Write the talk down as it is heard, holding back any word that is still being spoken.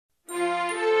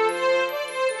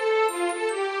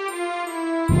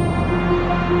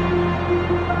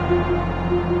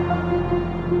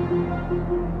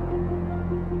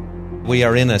We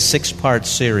are in a 6-part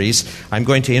series. I'm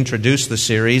going to introduce the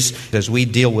series as we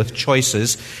deal with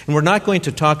choices. And we're not going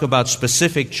to talk about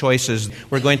specific choices.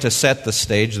 We're going to set the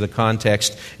stage, the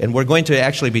context, and we're going to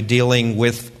actually be dealing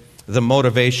with the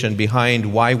motivation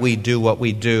behind why we do what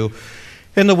we do.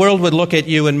 And the world would look at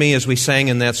you and me, as we sang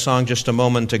in that song just a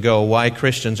moment ago, why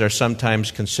Christians are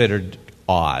sometimes considered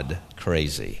odd,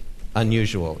 crazy,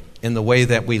 unusual in the way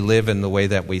that we live and the way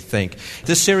that we think.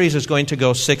 This series is going to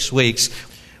go 6 weeks.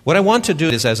 What I want to do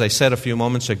is, as I said a few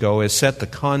moments ago, is set the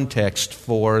context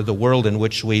for the world in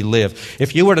which we live.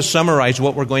 If you were to summarize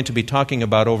what we're going to be talking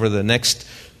about over the next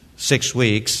 6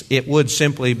 weeks, it would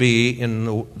simply be, in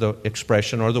the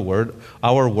expression or the word,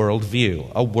 our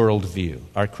worldview, a worldview,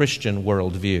 our Christian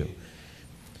worldview.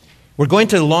 We're going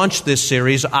to launch this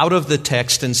series out of the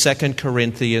text in 2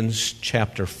 Corinthians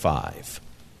chapter 5.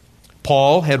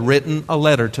 Paul had written a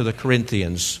letter to the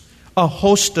Corinthians. A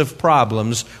host of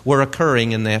problems were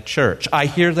occurring in that church. I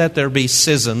hear that there be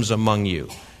schisms among you.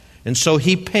 And so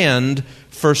he penned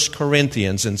 1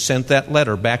 Corinthians and sent that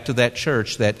letter back to that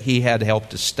church that he had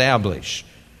helped establish.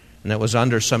 And it was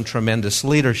under some tremendous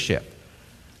leadership.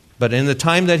 But in the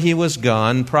time that he was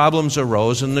gone, problems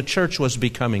arose and the church was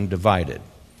becoming divided.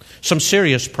 Some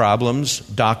serious problems,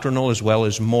 doctrinal as well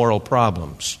as moral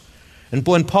problems. And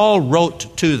when Paul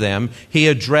wrote to them, he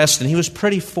addressed, and he was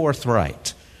pretty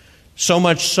forthright. So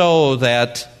much so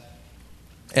that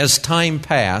as time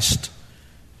passed,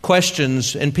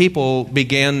 questions and people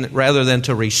began, rather than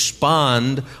to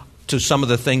respond to some of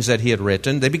the things that he had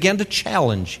written, they began to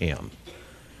challenge him.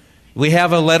 We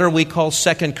have a letter we call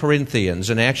 2 Corinthians,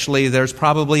 and actually there's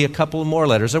probably a couple more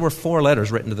letters. There were 4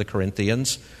 letters written to the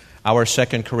Corinthians. Our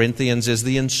 2 Corinthians is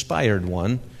the inspired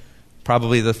one.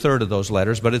 Probably the third of those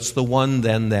letters, but it's the one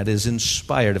then that is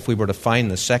inspired. If we were to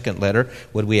find the second letter,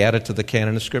 would we add it to the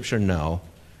canon of Scripture? No.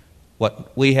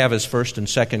 What we have as 1 and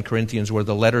 2 Corinthians were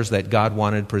the letters that God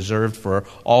wanted preserved for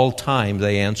all time.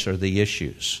 They answer the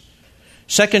issues.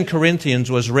 2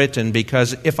 Corinthians was written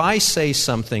because if I say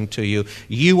something to you,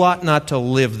 you ought not to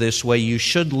live this way, you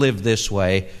should live this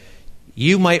way,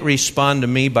 you might respond to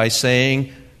me by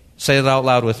saying, say it out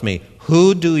loud with me,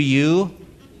 who do you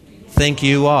think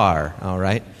you are? All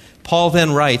right. Paul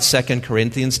then writes 2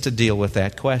 Corinthians to deal with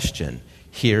that question.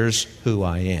 Here's who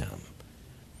I am.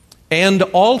 And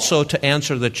also to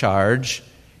answer the charge,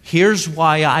 here's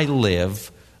why I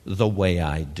live the way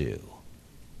I do.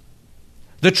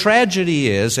 The tragedy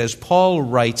is, as Paul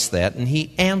writes that, and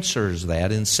he answers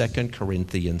that in 2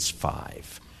 Corinthians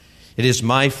 5. It is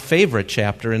my favorite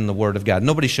chapter in the Word of God.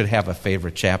 Nobody should have a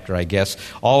favorite chapter, I guess.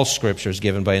 All Scripture is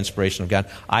given by inspiration of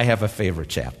God. I have a favorite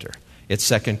chapter. It's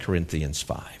 2 Corinthians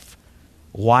 5.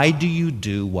 Why do you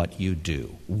do what you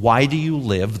do? Why do you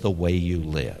live the way you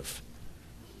live?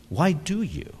 Why do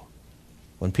you?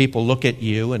 When people look at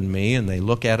you and me and they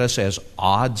look at us as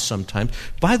odd sometimes.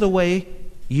 By the way,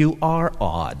 you are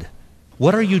odd.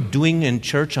 What are you doing in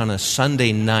church on a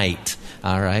Sunday night?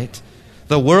 All right?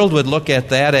 The world would look at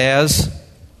that as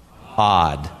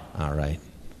odd. All right?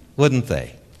 Wouldn't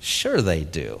they? Sure they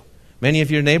do. Many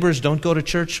of your neighbors don't go to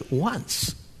church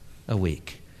once a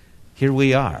week. Here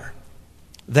we are.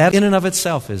 That in and of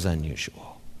itself is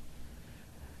unusual.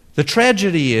 The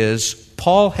tragedy is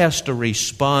Paul has to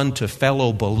respond to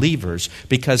fellow believers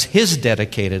because his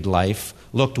dedicated life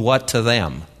looked what to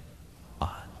them?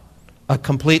 A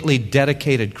completely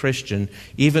dedicated Christian,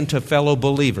 even to fellow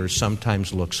believers,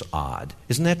 sometimes looks odd.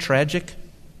 Isn't that tragic?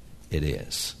 It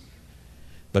is.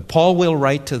 But Paul will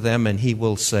write to them and he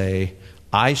will say,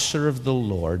 I serve the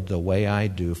Lord the way I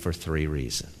do for 3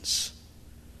 reasons.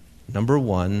 Number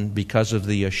 1, because of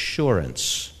the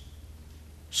assurance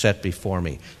set before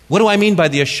me. What do I mean by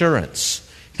the assurance?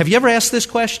 Have you ever asked this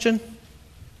question?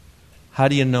 How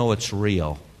do you know it's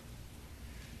real?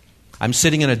 I'm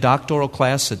sitting in a doctoral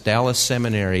class at Dallas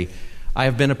Seminary. I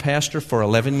have been a pastor for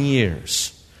 11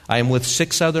 years. I am with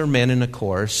 6 other men in a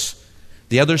course.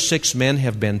 The other 6 men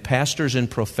have been pastors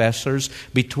and professors.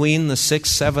 Between the 6,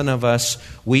 7 of us,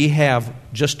 we have,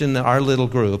 just in our little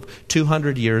group,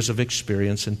 200 years of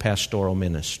experience in pastoral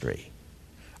ministry.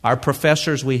 Our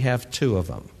professors, we have 2 of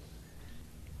them.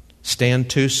 Stan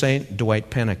Toussaint,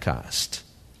 Dwight Pentecost.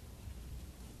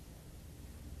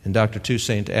 And Dr.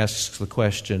 Toussaint asks the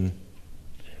question,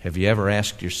 have you ever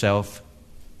asked yourself,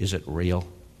 is it real?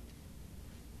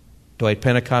 Dwight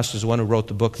Pentecost is the one who wrote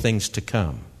the book Things to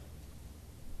Come.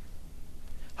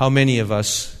 How many of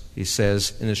us, he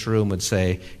says, in this room would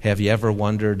say, have you ever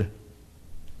wondered,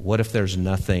 what if there's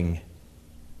nothing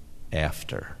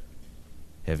after?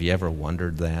 Have you ever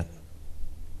wondered that?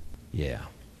 Yeah.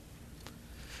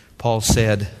 Paul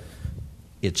said,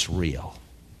 it's real.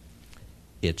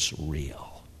 It's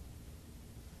real.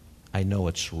 I know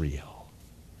it's real.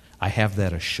 I have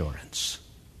that assurance.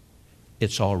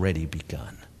 It's already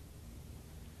begun.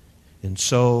 And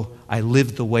so I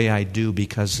live the way I do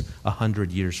because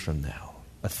 100 years from now,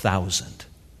 1,000,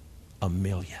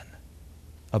 1,000,000,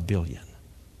 1,000,000,000,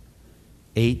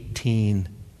 18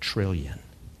 trillion,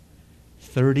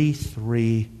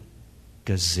 33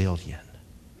 gazillion.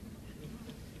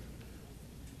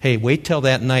 Hey, wait till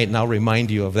that night and I'll remind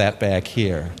you of that back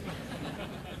here.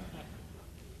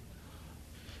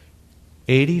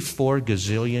 84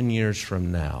 gazillion years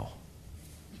from now,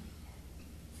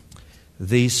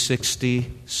 these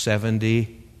 60,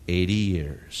 70, 80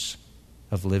 years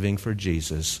of living for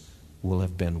Jesus will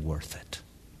have been worth it.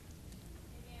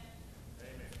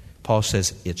 Paul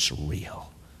says it's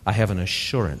real. I have an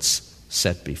assurance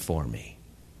set before me.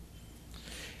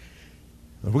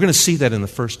 We're going to see that in the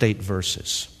first 8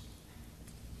 verses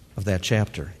of that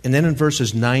chapter. And then in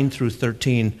verses 9 through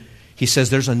 13, he says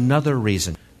there's another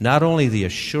reason. Not only the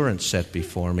assurance set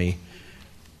before me,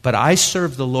 but I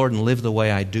serve the Lord and live the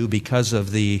way I do because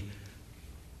of the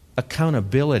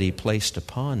accountability placed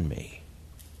upon me.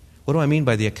 What do I mean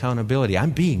by the accountability?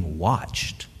 I'm being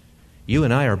watched. You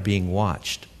and I are being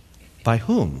watched. By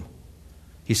whom?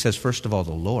 He says, first of all,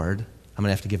 the Lord. I'm going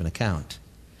to have to give an account.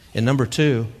 And number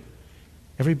 2,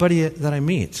 everybody that I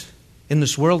meet in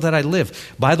this world that I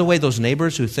live. By the way, those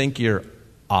neighbors who think you're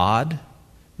odd,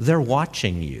 they're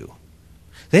watching you.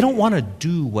 They don't want to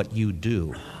do what you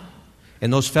do.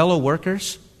 And those fellow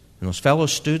workers and those fellow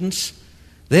students,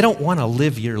 they don't want to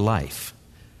live your life.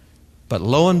 But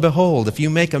lo and behold, if you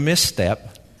make a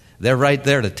misstep, they're right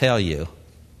there to tell you.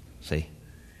 See?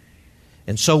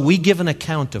 And so we give an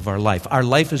account of our life. Our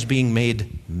life is being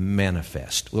made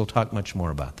manifest. We'll talk much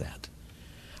more about that.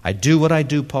 I do what I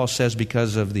do, Paul says,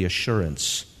 because of the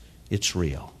assurance it's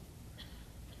real.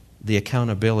 The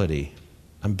accountability,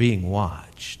 I'm being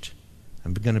watched.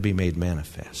 I'm going to be made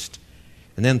manifest.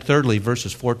 And then thirdly,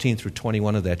 verses 14 through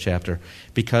 21 of that chapter,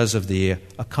 because of the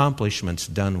accomplishments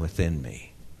done within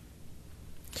me.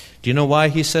 Do you know why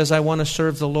he says I want to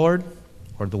serve the Lord?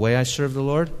 Or the way I serve the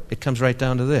Lord? It comes right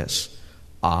down to this.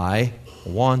 I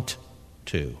want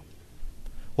to.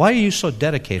 Why are you so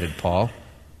dedicated, Paul?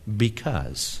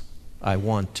 Because I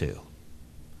want to.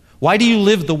 Why do you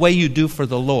live the way you do for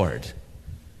the Lord?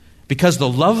 Because the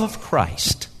love of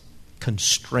Christ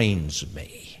constrains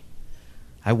me.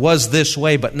 I was this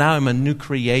way, but now I'm a new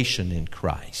creation in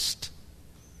Christ.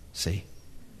 See?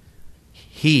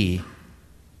 He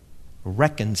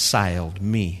reconciled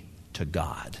me to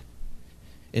God.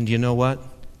 And you know what?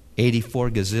 84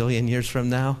 gazillion years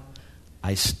from now,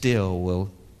 I still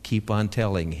will keep on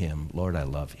telling him, Lord, I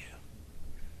love you.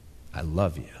 I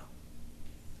love you.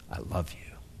 I love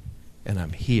you. And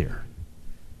I'm here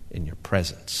in your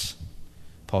presence.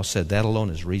 Paul said that alone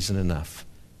is reason enough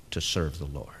to serve the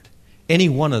Lord. Any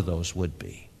one of those would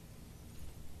be.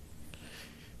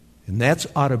 And that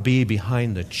ought to be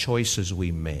behind the choices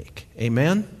we make.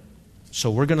 Amen? So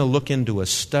we're going to look into a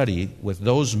study with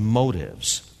those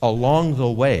motives along the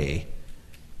way.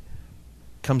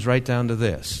 Comes right down to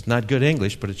this. Not good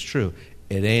English, but it's true.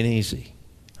 It ain't easy.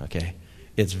 Okay?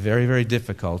 It's very, very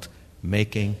difficult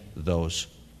making those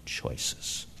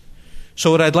choices. So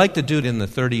what I'd like to do in the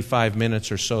 35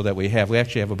 minutes or so that we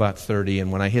actually have about 30,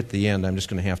 and when I hit the end, I'm just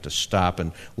going to have to stop,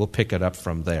 and we'll pick it up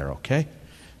from there, okay?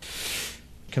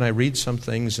 Can I read some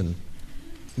things? And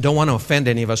don't want to offend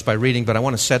any of us by reading, but I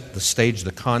want to set the stage,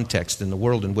 the context in the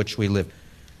world in which we live.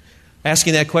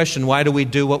 Asking that question, why do we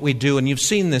do what we do? And you've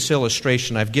seen this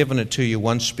illustration. I've given it to you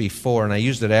once before, and I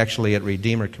used it actually at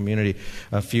Redeemer Community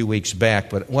a few weeks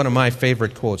back. But one of my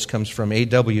favorite quotes comes from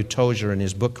A.W. Tozer in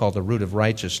his book called The Root of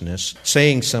Righteousness,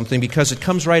 saying something because it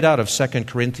comes right out of 2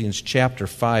 Corinthians chapter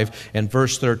 5 and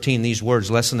verse 13, these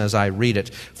words, listen as I read it.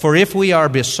 For if we are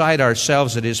beside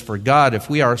ourselves, it is for God. If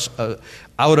we are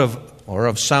out of or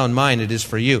of sound mind, it is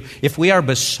for you. If we are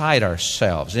beside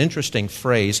ourselves, interesting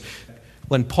phrase.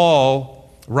 When Paul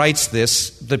writes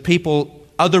this, the people,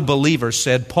 other believers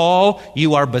said, Paul,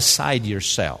 you are beside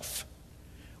yourself.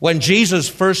 When Jesus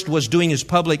first was doing his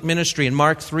public ministry in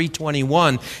Mark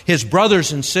 3:21, his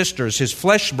brothers and sisters, his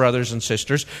flesh brothers and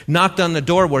sisters, knocked on the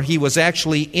door where he was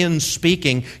actually in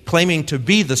speaking, claiming to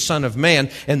be the Son of Man,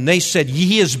 and they said,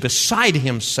 he is beside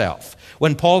himself.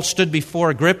 When Paul stood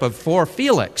before Agrippa for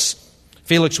Felix,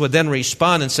 Felix would then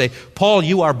respond and say, Paul,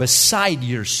 you are beside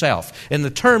yourself. And the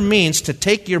term means to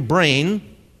take your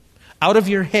brain out of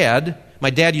your head. My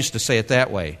dad used to say it that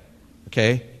way.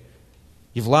 Okay?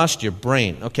 You've lost your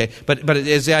brain. Okay? But it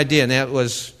is the idea, and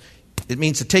it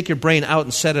means to take your brain out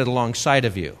and set it alongside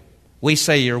of you. We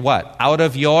say you're what? Out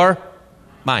of your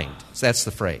mind. So that's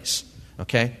the phrase.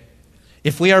 Okay?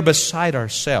 if we are beside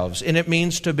ourselves, and it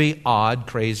means to be odd,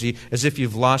 crazy, as if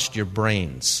you've lost your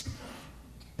brains.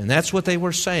 And that's what they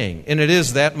were saying. And it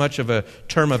is that much of a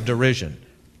term of derision.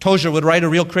 Tozer would write, a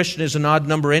real Christian is an odd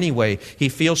number anyway. He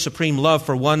feels supreme love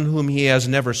for one whom he has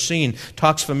never seen,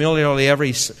 talks familiarly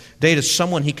every day to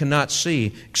someone he cannot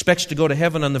see, expects to go to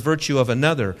heaven on the virtue of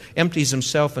another, empties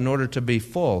himself in order to be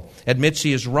full, admits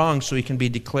he is wrong so he can be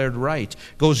declared right,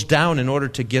 goes down in order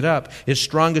to get up, is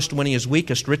strongest when he is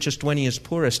weakest, richest when he is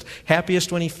poorest,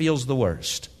 happiest when he feels the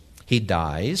worst. He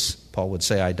dies. Paul would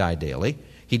say, I die daily.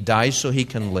 He dies so he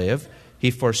can live. He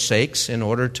forsakes in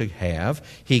order to have.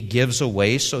 He gives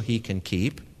away so he can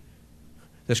keep.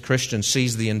 This Christian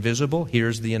sees the invisible,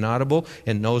 hears the inaudible,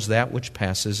 and knows that which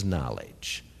passes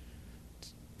knowledge.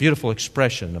 Beautiful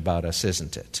expression about us,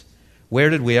 isn't it? Where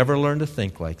did we ever learn to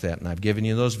think like that? And I've given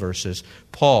you those verses.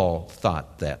 Paul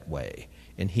thought that way.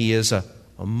 And he is a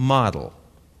model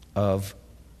of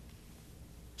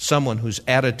someone whose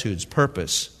attitudes,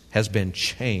 purpose, has been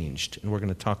changed. And we're going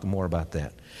to talk more about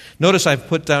that. Notice I've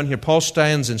put down here, Paul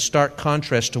stands in stark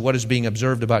contrast to what is being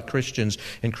observed about Christians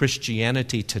and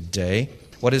Christianity today.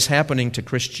 What is happening to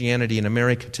Christianity in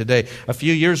America today? A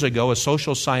few years ago, a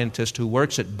social scientist who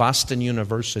works at Boston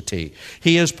University,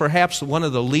 he is perhaps one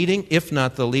of the leading, if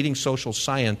not the leading social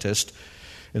scientist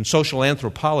and social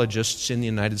anthropologists in the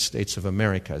United States of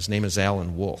America. His name is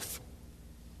Alan Wolf.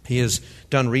 He has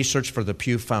done research for the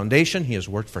Pew Foundation. He has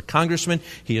worked for congressmen.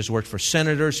 He has worked for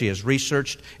senators. He has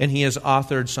researched, and he has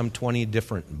authored some 20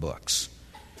 different books.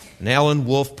 And Alan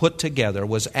Wolf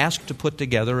was asked to put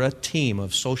together a team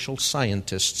of social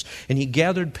scientists, and he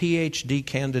gathered PhD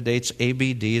candidates,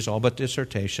 ABDs, all but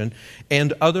dissertation,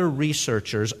 and other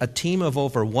researchers, a team of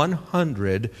over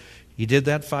 100. He did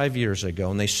that 5 years ago,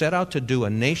 and they set out to do a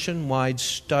nationwide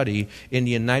study in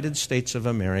the United States of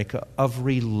America of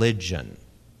religion.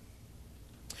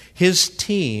 His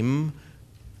team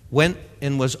went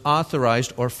and was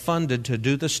authorized or funded to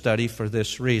do the study for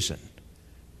this reason.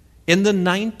 In the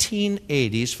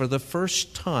 1980s, for the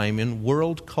first time in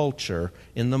world culture,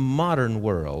 in the modern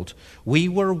world, we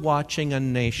were watching a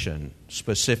nation,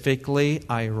 specifically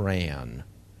Iran,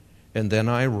 and then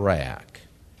Iraq.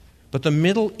 But the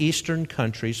Middle Eastern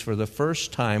countries, for the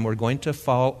first time, were going to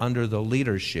fall under the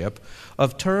leadership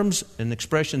of terms and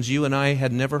expressions you and I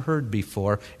had never heard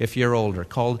before, if you're older,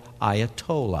 called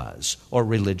ayatollahs, or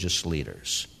religious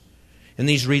leaders. And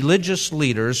these religious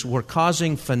leaders were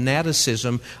causing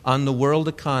fanaticism on the world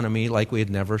economy like we had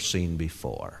never seen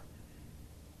before.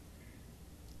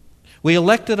 We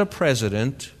elected a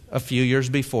president a few years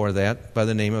before that by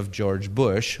the name of George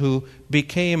Bush, who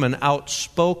became an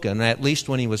outspoken, at least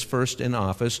when he was first in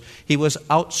office, he was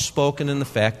outspoken in the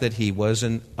fact that he was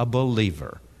a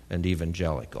believer and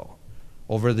evangelical.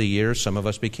 Over the years, some of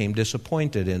us became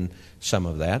disappointed in some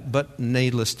of that, but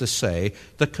needless to say,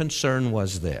 the concern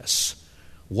was this.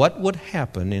 What would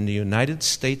happen in the United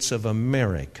States of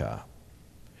America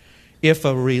if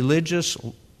a religious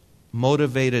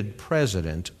motivated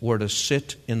president were to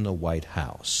sit in the White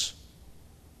House?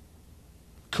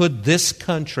 Could this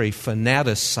country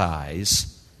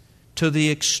fanaticize to the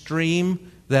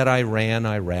extreme that Iran,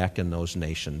 Iraq, and those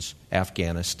nations,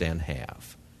 Afghanistan,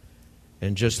 have?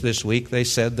 And just this week they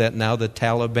said that now the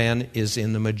Taliban is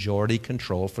in the majority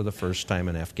control for the first time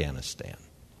in Afghanistan.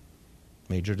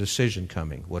 Major decision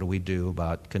coming. What do we do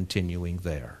about continuing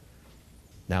there?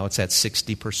 Now it's at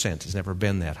 60%. It's never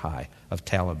been that high of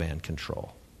Taliban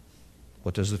control.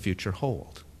 What does the future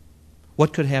hold?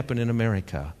 What could happen in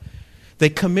America? They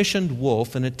commissioned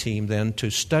Wolf and a team then to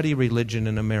study religion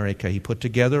in America. He put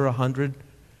together 100,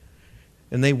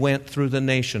 and they went through the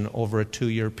nation over a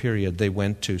 2-year period. They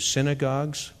went to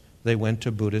synagogues. They went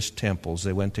to Buddhist temples.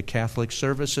 They went to Catholic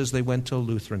services. They went to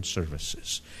Lutheran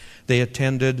services. They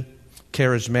attended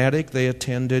charismatic. They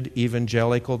attended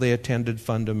evangelical. They attended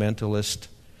fundamentalist.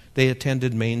 They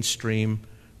attended mainstream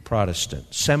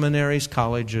Protestant seminaries,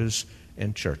 colleges,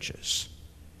 and churches.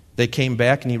 They came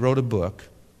back and he wrote a book.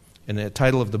 And the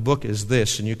title of the book is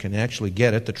this, and you can actually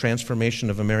get it, The Transformation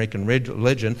of American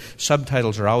Religion.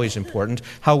 Subtitles are always important.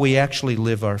 How we actually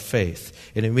live our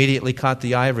faith. It immediately caught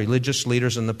the eye of religious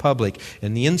leaders and the public.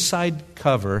 And the inside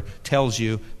cover tells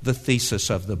you the thesis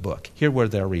of the book. Here were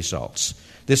their results.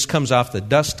 This comes off the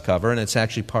dust cover, and it's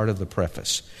actually part of the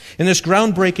preface. In this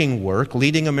groundbreaking work,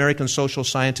 leading American social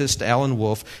scientist Alan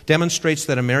Wolf demonstrates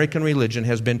that American religion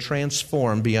has been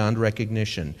transformed beyond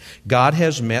recognition. God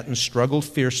has met and struggled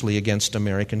fiercely against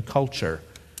American culture.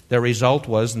 Their result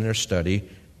was, in their study,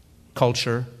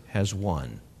 culture has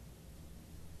won.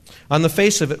 On the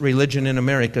face of it, religion in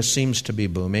America seems to be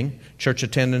booming. Church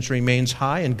attendance remains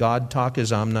high, and God talk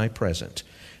is omnipresent.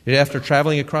 After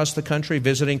traveling across the country,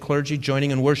 visiting clergy,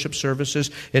 joining in worship services,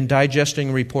 and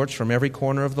digesting reports from every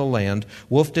corner of the land,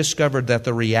 Wolfe discovered that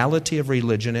the reality of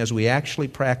religion as we actually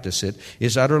practice it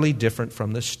is utterly different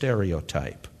from the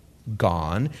stereotype.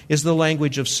 Gone is the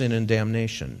language of sin and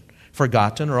damnation.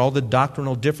 Forgotten are all the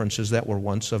doctrinal differences that were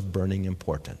once of burning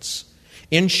importance.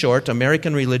 In short,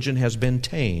 American religion has been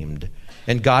tamed,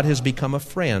 and God has become a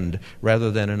friend rather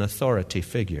than an authority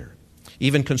figure.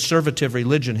 Even conservative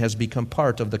religion has become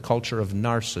part of the culture of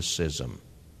narcissism.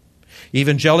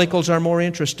 Evangelicals are more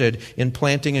interested in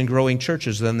planting and growing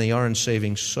churches than they are in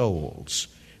saving souls.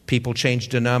 People change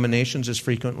denominations as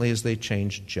frequently as they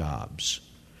change jobs.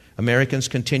 Americans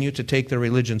continue to take their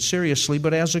religion seriously,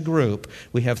 but as a group,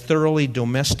 we have thoroughly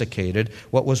domesticated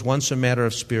what was once a matter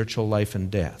of spiritual life and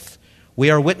death. We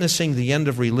are witnessing the end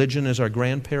of religion as our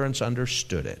grandparents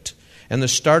understood it, and the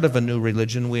start of a new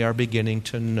religion we are beginning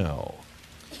to know.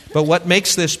 But what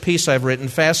makes this piece I've written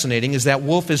fascinating is that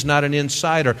Wolfe is not an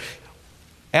insider.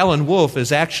 Alan Wolfe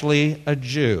is actually a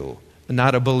Jew,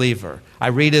 not a believer. I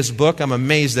read his book, I'm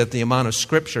amazed at the amount of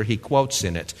scripture he quotes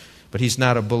in it, but he's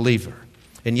not a believer.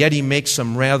 And yet he makes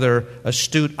some rather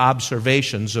astute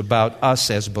observations about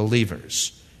us as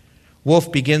believers.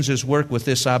 Wolfe begins his work with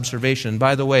this observation.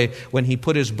 By the way, when he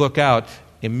put his book out,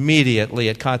 immediately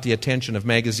it caught the attention of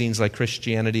magazines like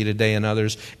Christianity Today and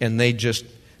others, and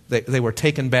they were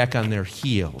taken back on their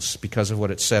heels because of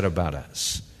what it said about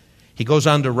us. He goes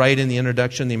on to write in the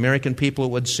introduction, the American people,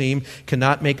 it would seem,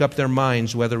 cannot make up their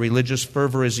minds whether religious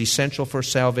fervor is essential for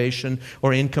salvation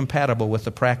or incompatible with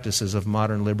the practices of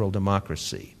modern liberal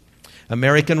democracy.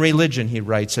 American religion, he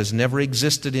writes, has never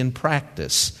existed in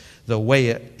practice the way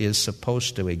it is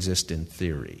supposed to exist in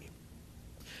theory.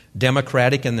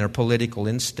 Democratic in their political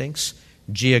instincts,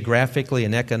 geographically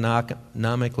and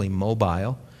economically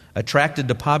mobile, attracted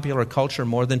to popular culture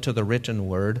more than to the written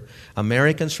word,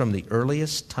 Americans from the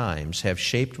earliest times have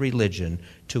shaped religion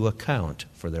to account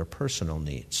for their personal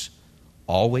needs.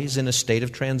 Always in a state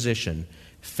of transition,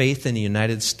 faith in the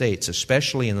United States,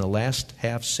 especially in the last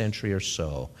half century or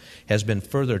so, has been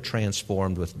further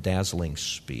transformed with dazzling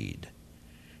speed.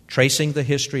 Tracing the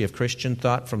history of Christian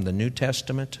thought from the New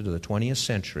Testament to the 20th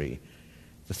century,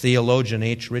 the theologian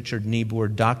H. Richard Niebuhr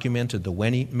documented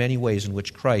the many ways in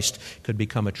which Christ could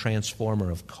become a transformer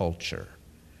of culture.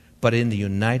 But in the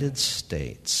United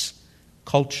States,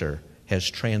 culture has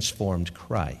transformed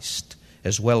Christ,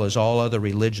 as well as all other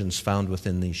religions found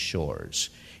within these shores.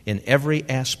 In every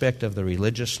aspect of the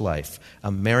religious life,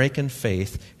 American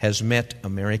faith has met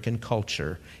American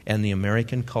culture, and the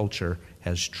American culture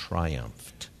has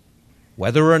triumphed.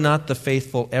 Whether or not the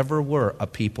faithful ever were a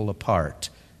people apart,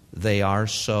 they are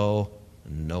so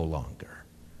no longer.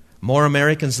 More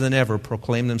Americans than ever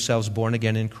proclaim themselves born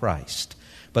again in Christ,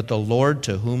 but the Lord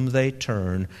to whom they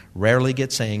turn rarely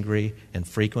gets angry and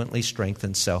frequently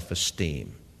strengthens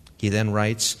self-esteem. He then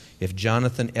writes, if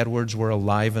Jonathan Edwards were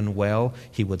alive and well,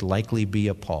 he would likely be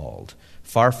appalled.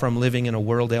 Far from living in a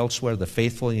world elsewhere, the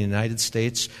faithful in the United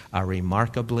States are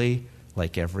remarkably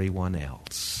like everyone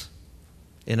else.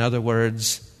 In other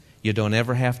words, you don't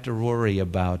ever have to worry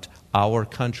about our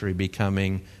country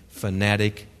becoming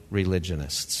fanatic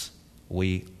religionists.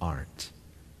 We aren't.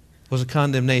 It was a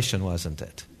condemnation, wasn't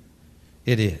it?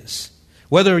 It is.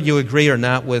 Whether you agree or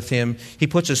not with him, he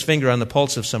puts his finger on the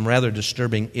pulse of some rather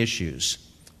disturbing issues.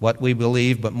 What we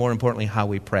believe, but more importantly, how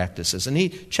we practice this. And he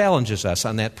challenges us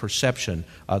on that perception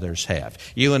others have.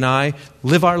 You and I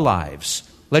live our lives.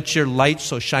 Let your light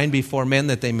so shine before men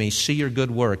that they may see your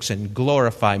good works and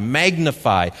glorify,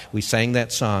 magnify. We sang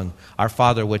that song, Our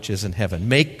Father which is in heaven.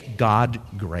 Make God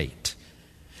great.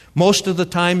 Most of the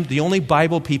time, the only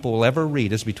Bible people will ever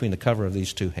read is between the cover of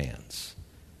these two hands.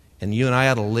 And you and I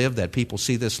ought to live that people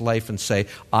see this life and say,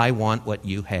 I want what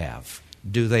you have.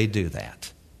 Do they do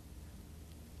that?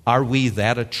 Are we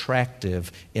that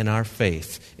attractive in our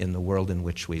faith in the world in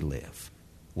which we live?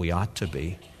 We ought to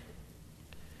be.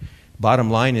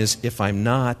 Bottom line is, if I'm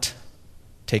not,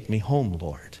 take me home,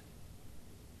 Lord.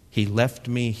 He left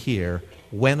me here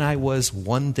when I was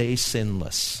one day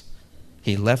sinless.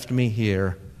 He left me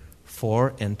here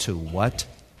for and to what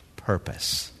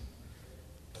purpose?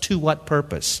 To what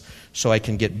purpose? So I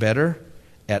can get better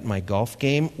at my golf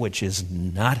game, which is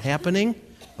not happening?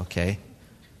 Okay.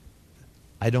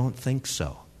 I don't think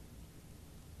so.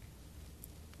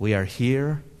 We are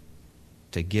here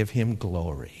to give Him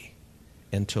glory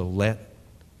and to let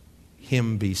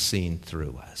Him be seen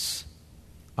through us.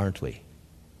 Aren't we?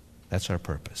 That's our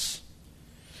purpose.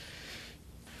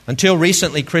 Until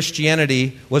recently,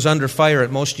 Christianity was under fire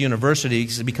at most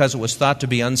universities because it was thought to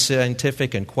be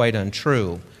unscientific and quite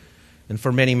untrue. And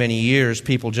for many, many years,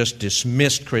 people just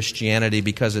dismissed Christianity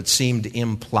because it seemed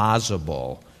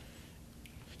implausible.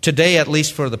 Today, at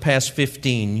least for the past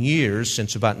 15 years,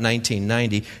 since about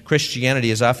 1990, Christianity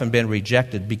has often been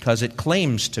rejected because it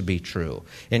claims to be true.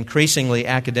 Increasingly,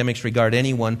 academics regard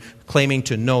anyone claiming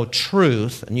to know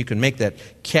truth, and you can make that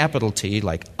capital T,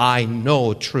 like, I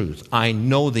know truth, I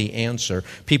know the answer.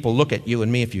 People look at you and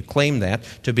me, if you claim that,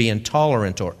 to be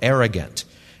intolerant or arrogant.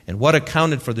 And what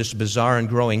accounted for this bizarre and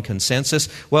growing consensus?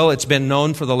 Well, it's been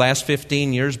known for the last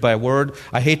 15 years by a word.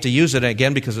 I hate to use it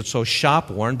again because it's so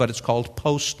shop-worn, but it's called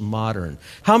postmodern.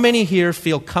 How many here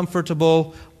feel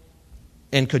comfortable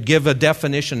and could give a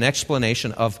definition, an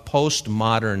explanation of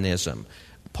postmodernism,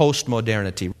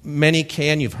 postmodernity? Many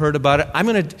can. You've heard about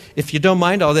it. If you don't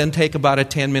mind, I'll then take about a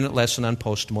 10-minute lesson on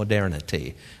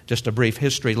postmodernity, just a brief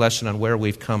history lesson on where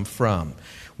we've come from.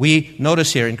 We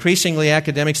notice here, increasingly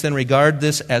academics then regard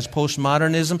this as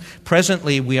postmodernism.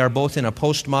 Presently, we are both in a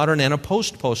postmodern and a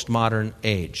post-postmodern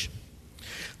age.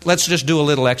 Let's just do a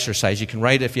little exercise. You can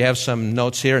write, if you have some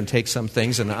notes here, and take some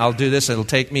things, and I'll do this. I'll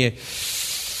take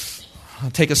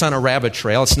us on a rabbit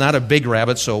trail. It's not a big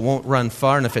rabbit, so it won't run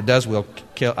far, and if it does, we'll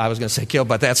kill. I was going to say kill,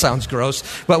 but that sounds gross.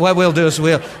 But what we'll do is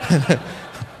we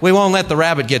won't let the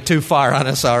rabbit get too far on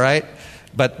us, all right?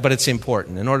 But it's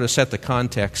important. In order to set the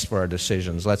context for our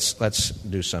decisions, let's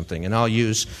do something. And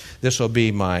this will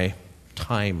be my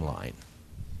timeline.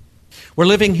 We're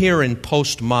living here in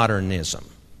postmodernism.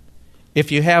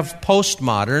 If you have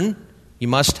postmodern, you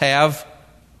must have,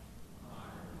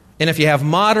 and if you have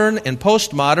modern and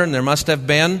postmodern, there must have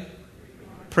been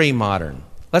pre-modern.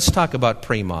 Let's talk about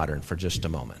pre-modern for just a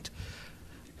moment.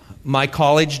 My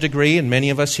college degree, and many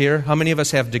of us here, how many of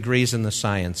us have degrees in the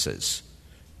sciences?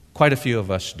 Quite a few of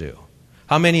us do.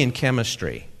 How many in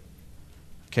chemistry?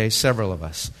 Okay, several of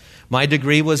us. My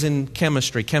degree was in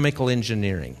chemistry, chemical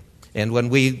engineering. And when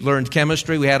we learned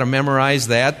chemistry, we had to memorize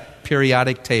that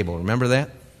periodic table. Remember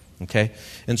that? Okay.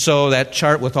 And so that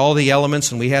chart with all the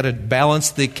elements, and we had to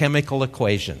balance the chemical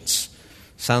equations.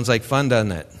 Sounds like fun,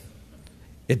 doesn't it?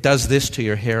 It does this to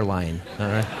your hairline, all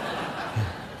right?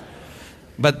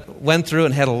 But went through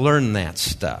and had to learn that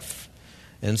stuff.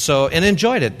 And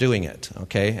enjoyed it, doing it,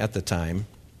 okay, at the time.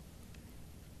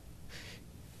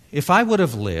 If I would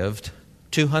have lived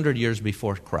 200 years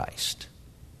before Christ,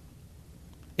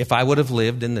 if I would have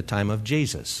lived in the time of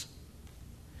Jesus,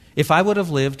 if I would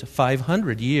have lived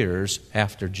 500 years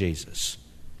after Jesus,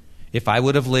 if I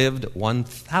would have lived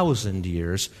 1,000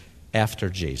 years after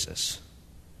Jesus,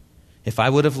 if I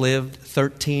would have lived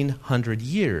 1,300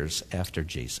 years after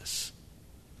Jesus,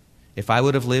 if I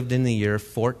would have lived in the year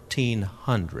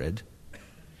 1400,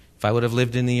 if I would have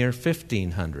lived in the year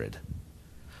 1500,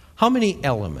 how many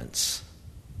elements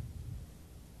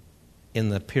in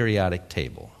the periodic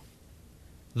table?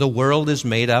 The world is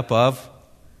made up of,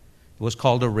 it was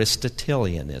called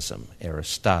Aristotelianism,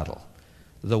 Aristotle.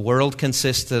 The world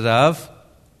consisted of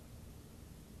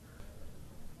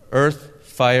earth,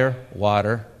 fire,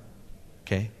 water,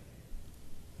 okay?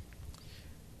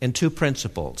 And two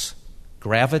principles: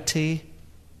 gravity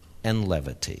and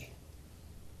levity.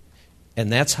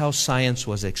 And that's how science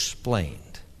was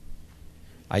explained.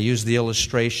 I use the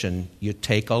illustration, you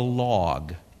take a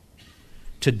log.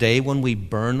 Today, when we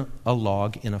burn a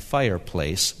log in a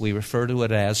fireplace, we refer to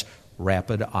it as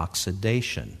rapid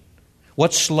oxidation.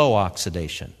 What's slow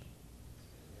oxidation?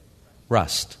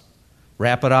 Rust.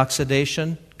 Rapid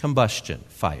oxidation, combustion,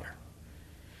 fire.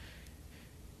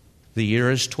 The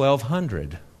year is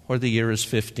 1200. Or the year is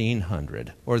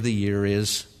 1500, or the year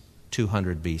is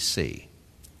 200 BC.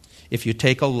 If you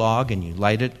take a log and you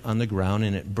light it on the ground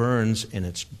and it burns and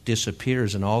it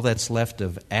disappears and all that's left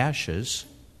of ashes,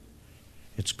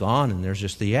 it's gone and there's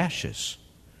just the ashes.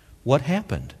 What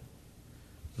happened?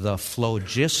 The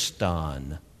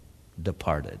phlogiston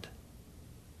departed.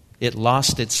 It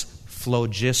lost its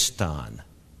phlogiston.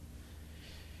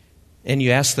 And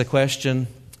you ask the question,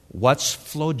 what's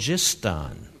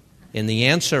phlogiston? And the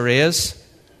answer is,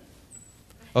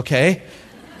 okay,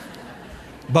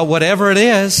 but whatever it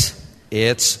is,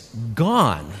 it's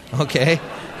gone, okay?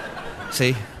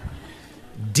 See,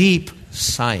 deep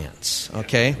science,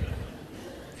 okay?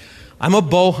 I'm a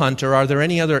bow hunter. Are there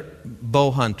any other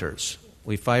bow hunters?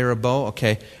 We fire a bow,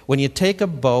 okay. When you take a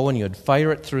bow and you'd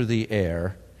fire it through the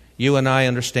air, you and I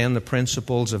understand the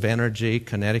principles of energy,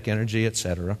 kinetic energy,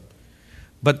 etc.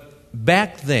 But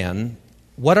back then,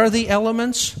 what are the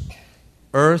elements?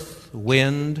 Earth,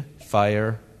 wind,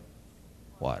 fire,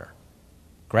 water.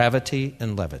 Gravity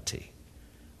and levity.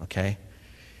 Okay?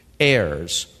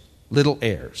 Airs, little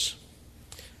airs.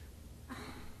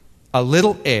 A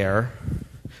little air,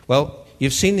 well,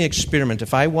 you've seen the experiment.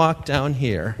 If I walk down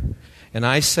here and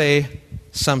I say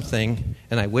something,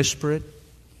 and I whisper it,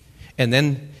 and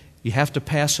then you have to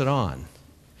pass it on.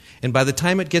 And by the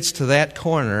time it gets to that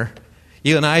corner,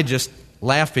 you and I just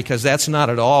laugh because that's not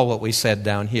at all what we said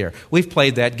down here. We've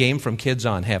played that game from kids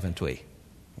on, haven't we?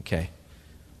 Okay.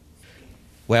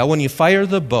 Well, when you fire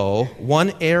the bow,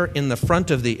 one air in the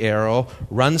front of the arrow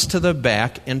runs to the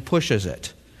back and pushes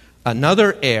it.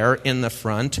 Another air in the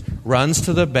front runs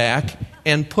to the back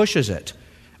and pushes it.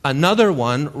 Another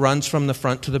one runs from the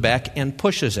front to the back and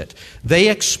pushes it. They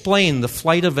explain the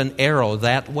flight of an arrow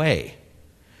that way.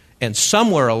 And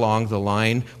somewhere along the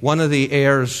line, one of the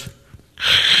airs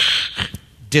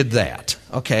did that,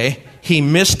 okay? He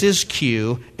missed his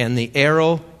cue, and the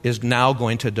arrow is now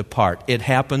going to depart. It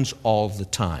happens all the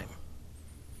time.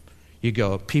 You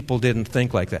go, people didn't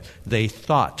think like that. They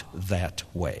thought that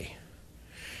way.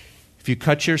 If you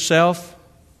cut yourself,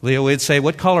 Leo would say,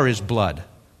 what color is blood?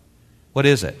 What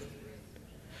is it?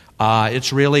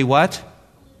 It's really what?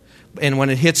 And when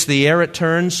it hits the air, it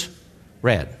turns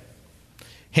red.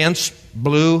 Hence,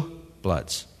 blue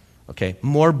bloods. Okay,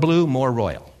 more blue, more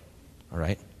royal. All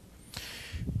right?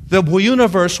 The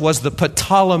universe was the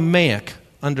Ptolemaic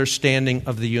understanding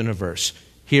of the universe.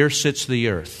 Here sits the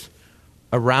earth.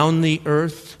 Around the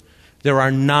earth, there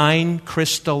are 9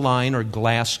 crystalline or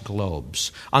glass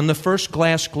globes. On the first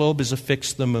glass globe is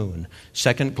affixed the moon.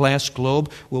 Second glass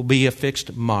globe will be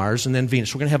affixed Mars and then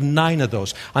Venus. We're going to have 9 of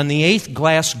those. On the 8th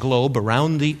glass globe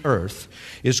around the earth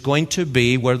is going to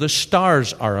be where the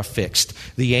stars are affixed.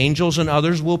 The angels and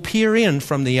others will peer in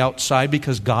from the outside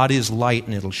because God is light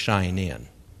and it'll shine in.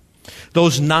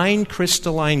 Those 9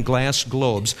 crystalline glass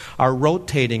globes are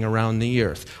rotating around the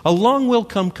earth. Along will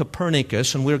come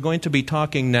Copernicus, and we're going to be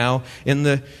talking now in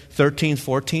the 13th,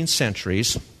 14th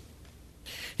centuries.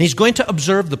 He's going to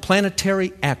observe the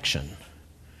planetary action.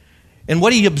 And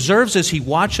what he observes is he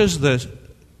watches the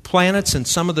planets and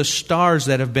some of the stars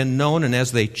that have been known, and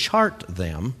as they chart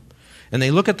them, and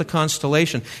they look at the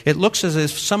constellation, it looks as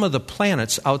if some of the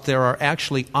planets out there are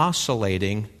actually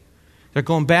oscillating. They're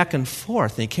going back and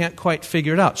forth, and you can't quite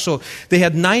figure it out. So they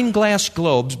had 9 glass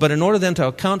globes, but in order then to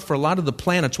account for a lot of the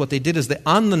planets, what they did is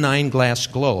on the 9 glass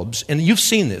globes, and you've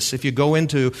seen this. If you go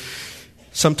into,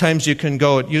 sometimes you can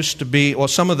go, it used to be, well,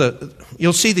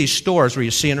 you'll see these stores where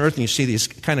you see an earth and you see these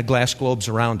kind of glass globes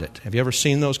around it. Have you ever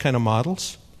seen those kind of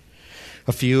models?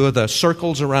 A few of the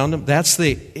circles around them. That's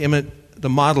the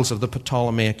models of the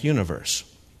Ptolemaic universe,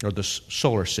 or the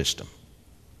solar system.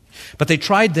 But they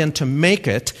tried then to make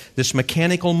it this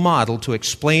mechanical model to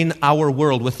explain our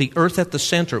world with the earth at the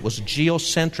center. It was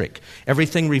geocentric.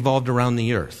 Everything revolved around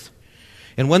the earth.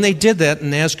 And when they did that,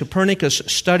 and as Copernicus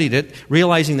studied it,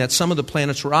 realizing that some of the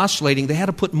planets were oscillating, they had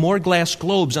to put more glass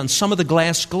globes on some of the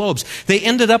glass globes. They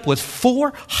ended up with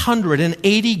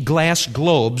 480 glass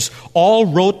globes, all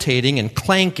rotating and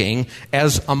clanking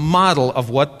as a model of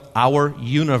what our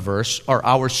universe or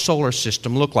our solar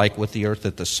system looked like with the earth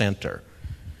at the center.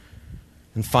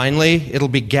 And finally, it'll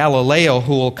be Galileo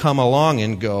who will come along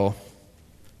and go,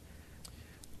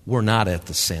 we're not at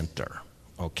the center,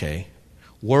 okay?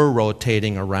 We're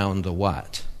rotating around the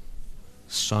what?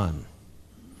 Sun.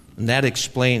 And that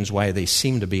explains why they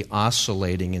seem to be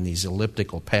oscillating in these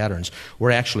elliptical patterns.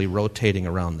 We're actually rotating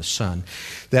around the sun.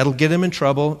 That'll get him in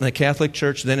trouble, and the Catholic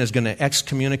Church then is going to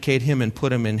excommunicate him and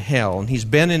put him in hell. And he's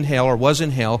been in hell, or was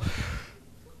in hell,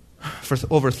 for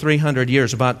over 300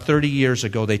 years. About 30 years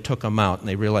ago, they took him out, and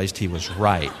they realized he was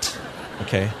right.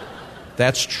 Okay?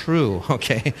 That's true,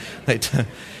 okay?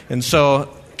 And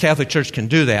so Catholic Church can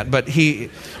do that, but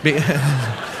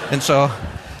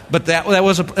that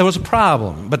was a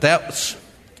problem. But that's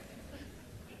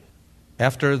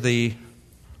after the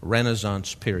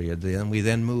Renaissance period. Then we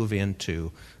move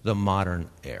into the modern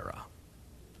era.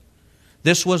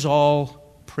 This was all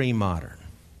pre-modern.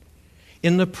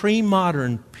 In the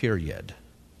pre-modern period,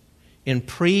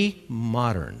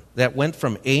 that went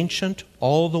from ancient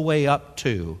all the way up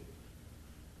to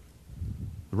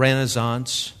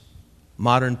Renaissance,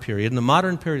 modern period. And the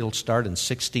modern period will start in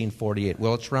 1648.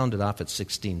 Well, it's rounded off at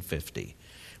 1650.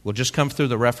 We'll just come through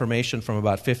the Reformation from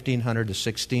about 1500 to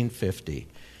 1650.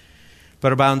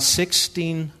 But about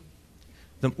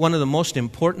one of the most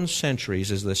important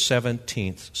centuries is the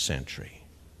 17th century.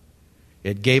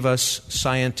 It gave us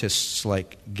scientists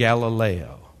like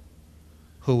Galileo,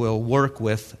 who will work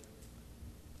with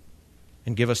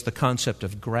and give us the concept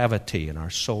of gravity in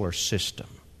our solar system.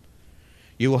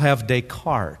 You will have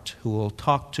Descartes, who will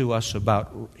talk to us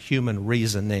about human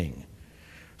reasoning.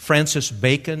 Francis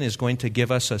Bacon is going to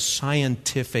give us a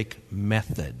scientific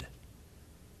method.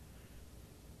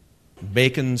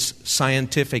 Bacon's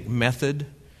scientific method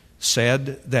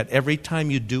said that every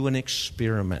time you do an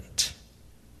experiment,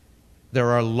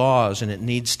 There are laws, and it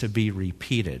needs to be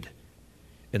repeated.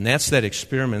 And that's that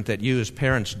experiment that you as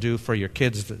parents do for your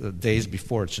kids the days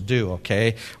before it's due,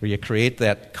 okay? Where you create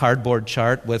that cardboard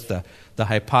chart with the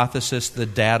hypothesis, the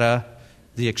data,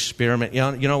 the experiment.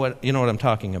 You know what I'm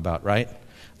talking about, right?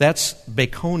 That's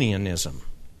Baconianism.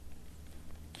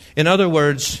 In other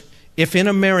words, if in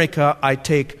America I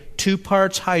take 2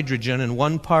 parts hydrogen and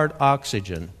 1 part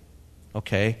oxygen,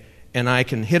 okay, and I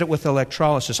can hit it with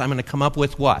electrolysis, I'm going to come up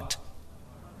with what?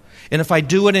 And if I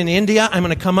do it in India, I'm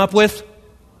going to come up with?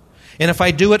 And if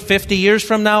I do it 50 years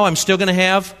from now, I'm still going to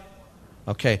have?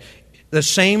 Okay. The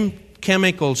same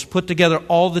chemicals put together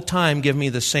all the time give me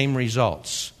the same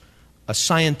results. A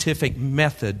scientific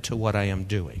method to what I am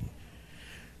doing.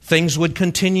 Things would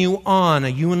continue on, a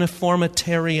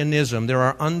uniformitarianism. There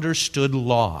are understood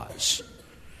laws.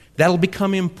 That'll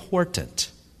become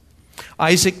important.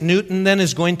 Isaac Newton then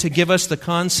is going to give us the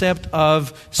concept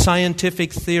of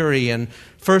scientific theory and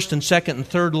first and second and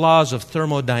third laws of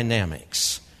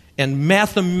thermodynamics and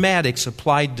mathematics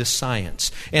applied to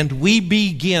science. And we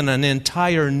begin an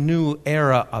entire new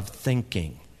era of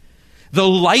thinking. The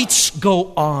lights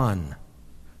go on.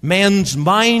 Man's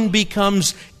mind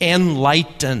becomes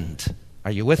enlightened.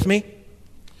 Are you with me?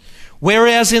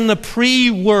 Whereas in the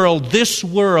pre-world, this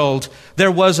world,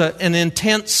 there was an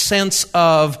intense sense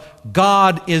of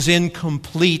God is in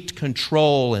complete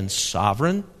control and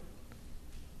sovereign.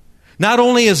 Not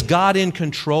only is God in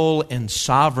control and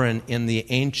sovereign in the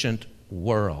ancient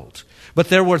world, but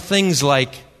there were things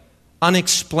like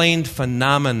unexplained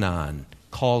phenomenon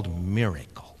called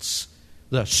miracles,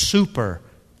 the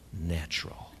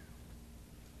supernatural.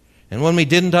 And when we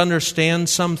didn't understand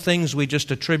some things, we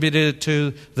just attributed it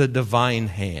to the divine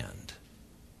hand.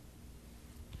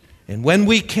 And when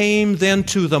we came then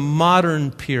to the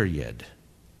modern period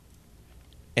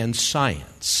and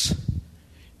science,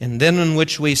 and then in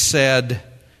which we said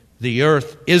the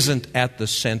earth isn't at the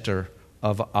center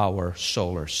of our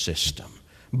solar system.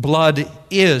 Blood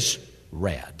is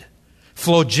red.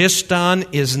 Phlogiston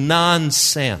is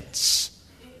nonsense.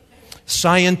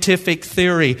 Scientific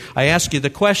theory. I ask you the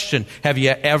question, have you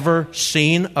ever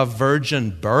seen a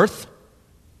virgin birth?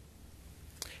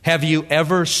 Have you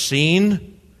ever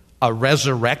seen a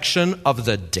resurrection of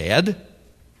the dead?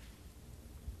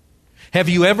 Have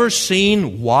you ever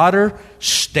seen water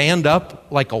stand up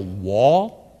like a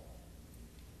wall?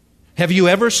 Have you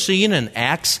ever seen an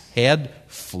axe head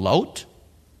float?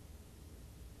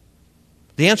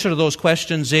 The answer to those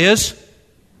questions is...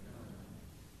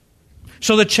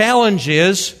 So the challenge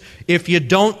is, if you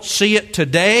don't see it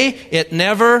today, it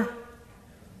never...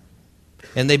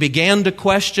 And they began to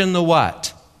question the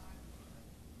what?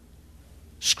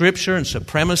 Scripture and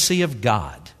supremacy of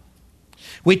God.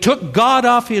 We took God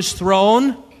off His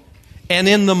throne, and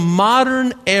in the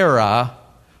modern era,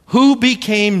 who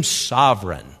became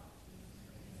sovereign?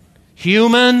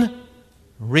 Human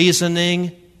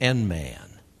reasoning and man.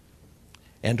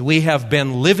 And we have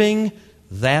been living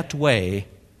that way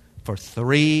for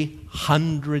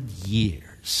 300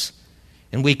 years.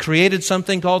 And we created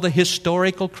something called the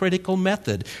historical critical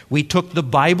method. We took the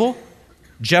Bible,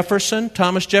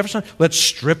 Thomas Jefferson, let's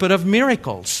strip it of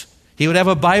miracles. He would have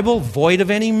a Bible void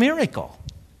of any miracle.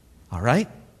 All right?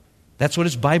 That's what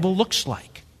his Bible looks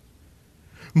like.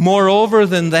 Moreover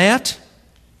than that,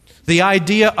 the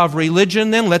idea of religion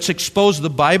then, let's expose the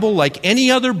Bible like any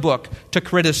other book to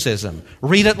criticism.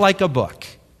 Read it like a book.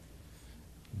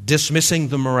 Dismissing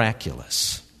the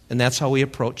miraculous. And that's how we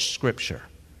approach Scripture.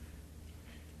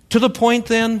 To the point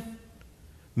then,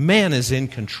 man is in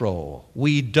control.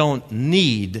 We don't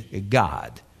need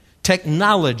God.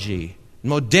 Technology,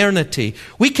 modernity,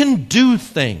 we can do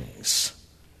things.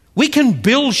 We can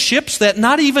build ships that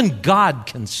not even God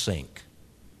can sink.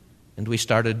 And we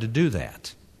started to do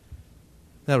that.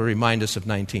 That'll remind us of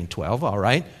 1912, all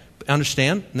right?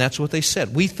 Understand? And that's what they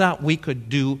said. We thought we could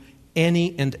do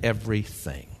any and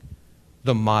everything.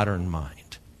 The modern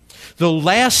mind. The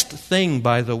last thing,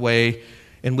 by the way,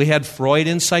 and we had Freud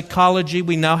in psychology,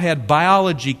 we now had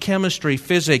biology, chemistry,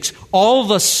 physics, all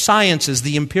the sciences,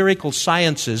 the empirical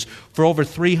sciences for over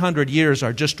 300 years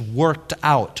are just worked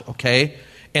out, okay?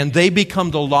 And they become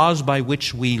the laws by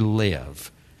which we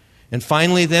live. And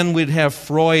finally then we'd have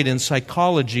Freud in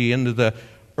psychology into the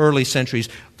early centuries.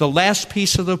 The last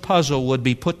piece of the puzzle would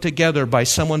be put together by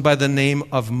someone by the name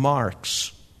of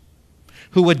Marx,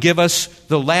 who would give us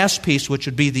the last piece, which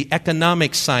would be the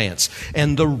economic science.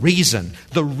 And the reason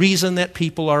that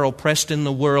people are oppressed in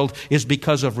the world is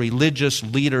because of religious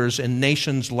leaders in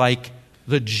nations like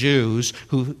the Jews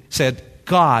who said,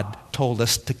 God told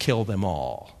us to kill them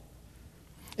all.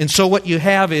 And so what you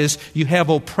have is, you have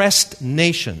oppressed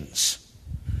nations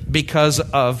because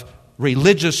of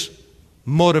religious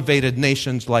motivated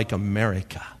nations like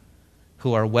America,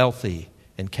 who are wealthy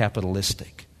and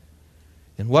capitalistic.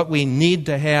 And what we need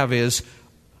to have is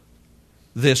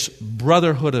this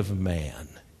brotherhood of man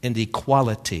and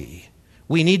equality.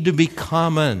 We need to be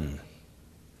common.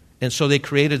 And so they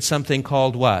created something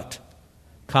called what?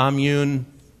 Communism.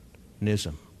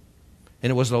 And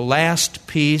it was the last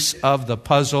piece of the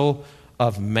puzzle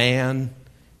of man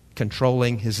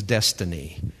controlling his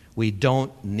destiny. We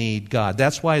don't need God.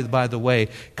 That's why, by the way,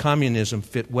 communism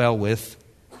fit well with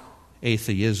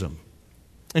atheism.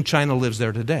 And China lives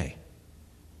there today.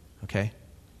 Okay?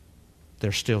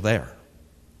 They're still there.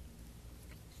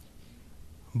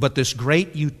 But this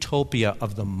great utopia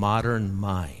of the modern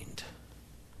mind,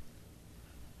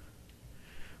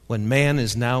 when man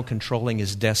is now controlling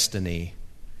his destiny,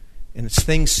 and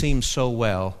things seem so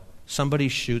well, somebody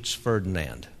shoots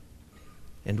Ferdinand,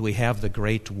 and we have the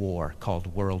great war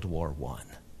called World War I.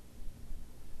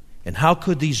 And how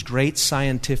could these great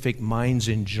scientific minds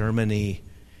in Germany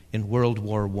in World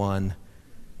War I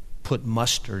put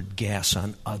mustard gas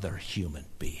on other human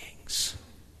beings?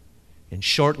 And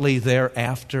shortly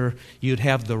thereafter, you'd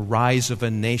have the rise of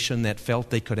a nation that felt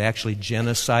they could actually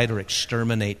genocide or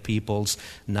exterminate peoples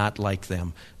not like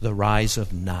them. The rise of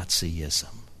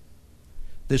Nazism.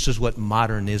 This is what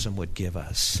modernism would give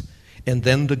us. And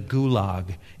then the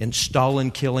Gulag, and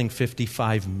Stalin killing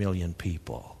 55 million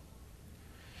people.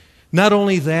 Not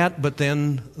only that, but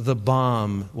then the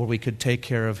bomb where we could take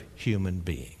care of human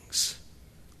beings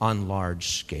on large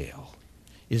scale.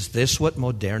 Is this what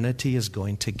modernity is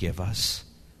going to give us?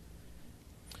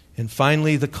 And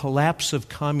finally, the collapse of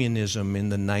communism in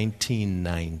the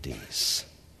 1990s,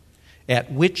 at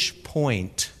which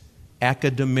point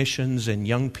academicians and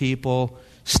young people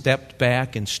stepped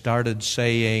back and started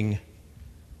saying,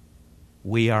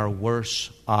 we are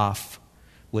worse off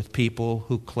with people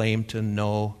who claim to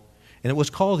know. And it was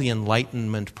called the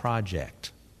Enlightenment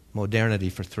Project, modernity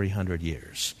for 300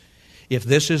 years. If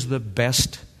this is the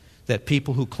best that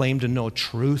people who claim to know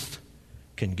truth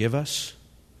can give us.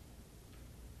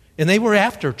 And they were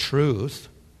after truth.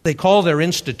 They call their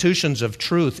institutions of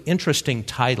truth interesting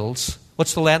titles.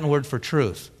 What's the Latin word for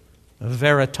truth?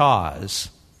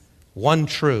 Veritas. One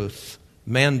truth,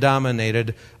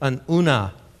 man-dominated, an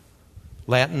una.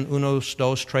 Latin, unos,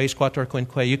 dos, tres, cuatro,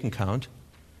 quinque, you can count.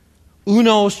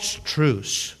 Unos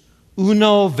trus.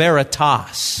 Uno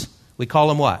veritas. We call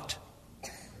them what?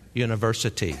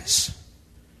 Universities.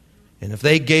 And if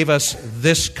they gave us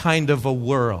this kind of a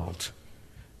world,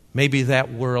 maybe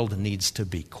that world needs to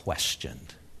be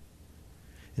questioned.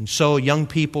 And so young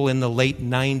people in the late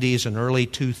 90s and early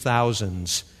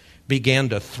 2000s began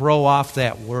to throw off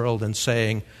that world and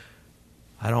saying,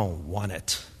 I don't want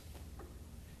it.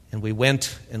 And we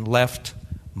went and left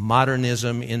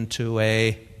modernism into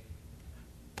a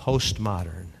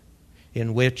postmodern,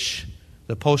 in which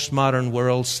the postmodern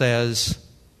world says,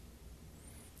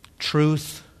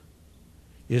 truth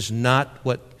is not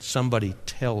what somebody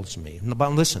tells me.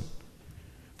 But listen,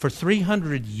 for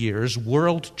 300 years,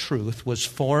 world truth was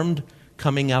formed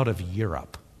coming out of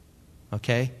Europe.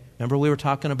 Okay? Remember we were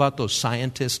talking about those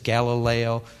scientists,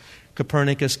 Galileo,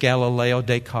 Copernicus, Galileo,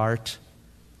 Descartes,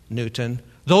 Newton.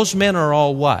 Those men are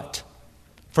all what?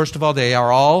 First of all, they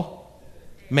are all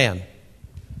men.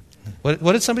 What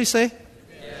did somebody say?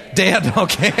 Dead,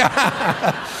 okay.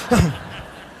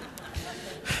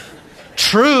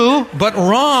 True, but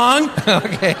wrong.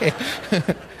 Okay.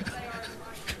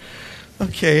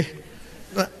 Okay.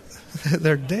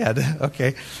 They're dead.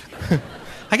 Okay.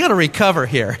 I got to recover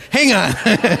here. Hang on.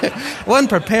 Wasn't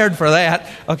prepared for that.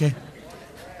 Okay.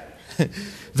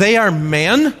 They are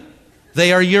men.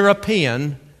 They are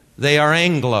European. They are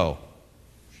Anglo.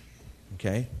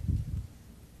 Okay.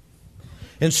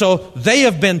 And so they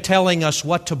have been telling us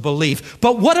what to believe.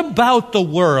 But what about the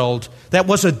world that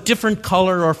was a different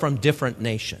color or from different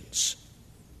nations?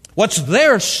 What's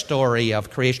their story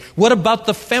of creation? What about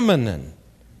the feminine?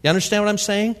 You understand what I'm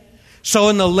saying? So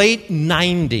in the late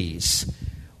 90s,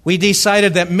 we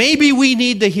decided that maybe we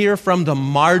need to hear from the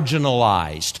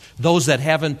marginalized, those that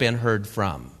haven't been heard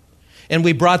from. And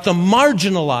we brought the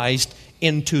marginalized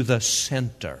into the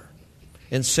center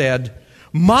and said,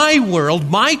 my world,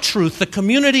 my truth, the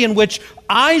community in which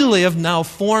I live now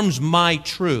forms my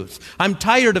truth. I'm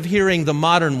tired of hearing the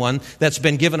modern one that's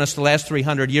been given us the last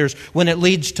 300 years when it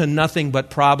leads to nothing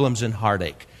but problems and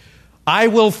heartache. I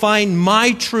will find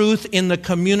my truth in the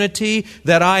community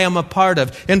that I am a part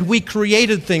of. And we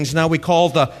created things now we call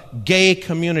the gay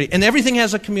community. And everything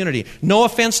has a community. No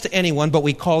offense to anyone, but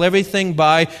we call everything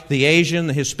by the Asian,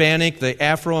 the Hispanic, the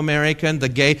Afro-American, the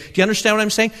gay. Do you understand what I'm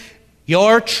saying?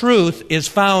 Your truth is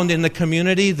found in the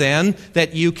community then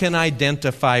that you can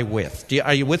identify with.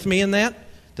 Are you with me in that?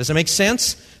 Does it make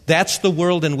sense? That's the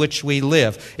world in which we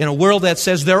live. In a world that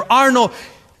says there are no...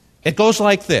 It goes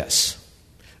like this.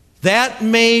 That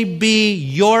may be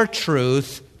your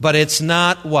truth, but it's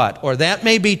not what? Or that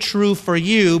may be true for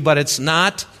you, but it's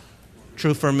not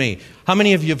true for me. How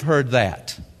many of you have heard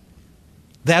that?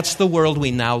 That's the world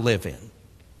we now live in.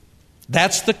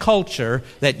 That's the culture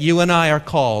that you and I are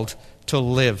called to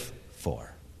live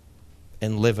for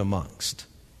and live amongst.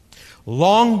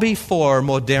 Long before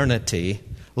modernity,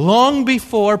 long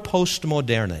before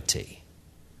postmodernity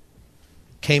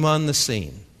came on the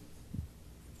scene,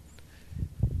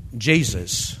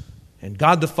 Jesus and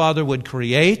God the Father would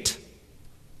create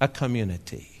a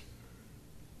community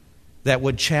that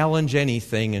would challenge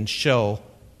anything and show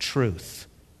truth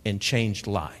and change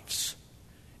lives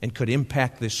and could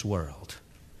impact this world.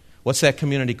 What's that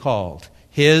community called?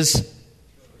 His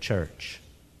church.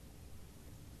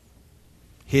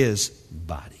 His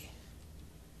body.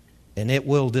 And it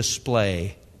will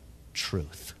display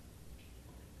truth.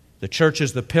 The church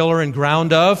is the pillar and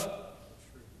ground of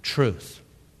truth.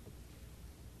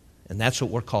 And that's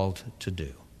what we're called to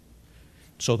do.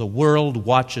 So the world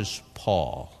watches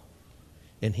Paul,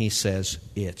 and he says,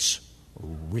 it's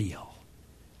real,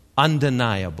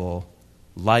 undeniable,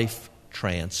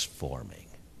 life-transforming.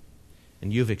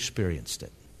 And you've experienced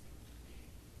it.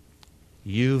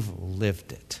 You've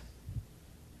lived it.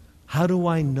 How do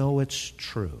I know it's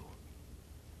true?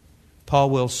 Paul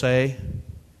will say,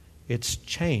 it's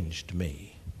changed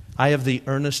me. I have the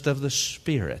earnest of the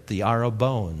Spirit, the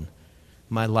arabon.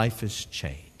 My life has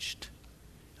changed.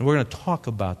 And we're going to talk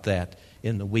about that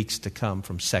in the weeks to come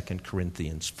from 2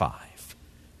 Corinthians 5.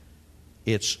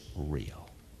 It's real.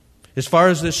 As far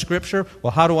as this scripture,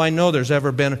 well, how do I know there's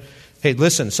ever been... Hey,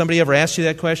 listen, somebody ever asked you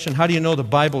that question? How do you know the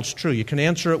Bible's true? You can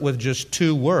answer it with just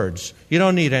 2 words. You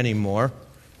don't need any more.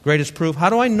 Greatest proof. How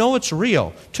do I know it's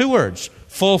real? 2 words.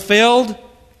 Fulfilled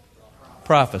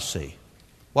prophecy.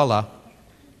 Voila.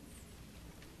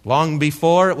 Long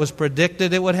before it was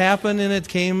predicted it would happen, and it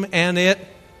came and it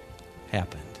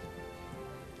happened.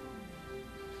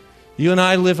 You and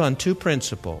I live on 2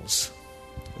 principles.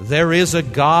 There is a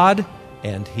God,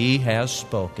 and He has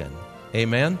spoken.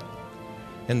 Amen?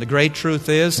 And the great truth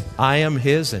is, I am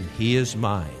His and He is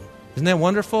mine. Isn't that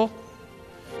wonderful?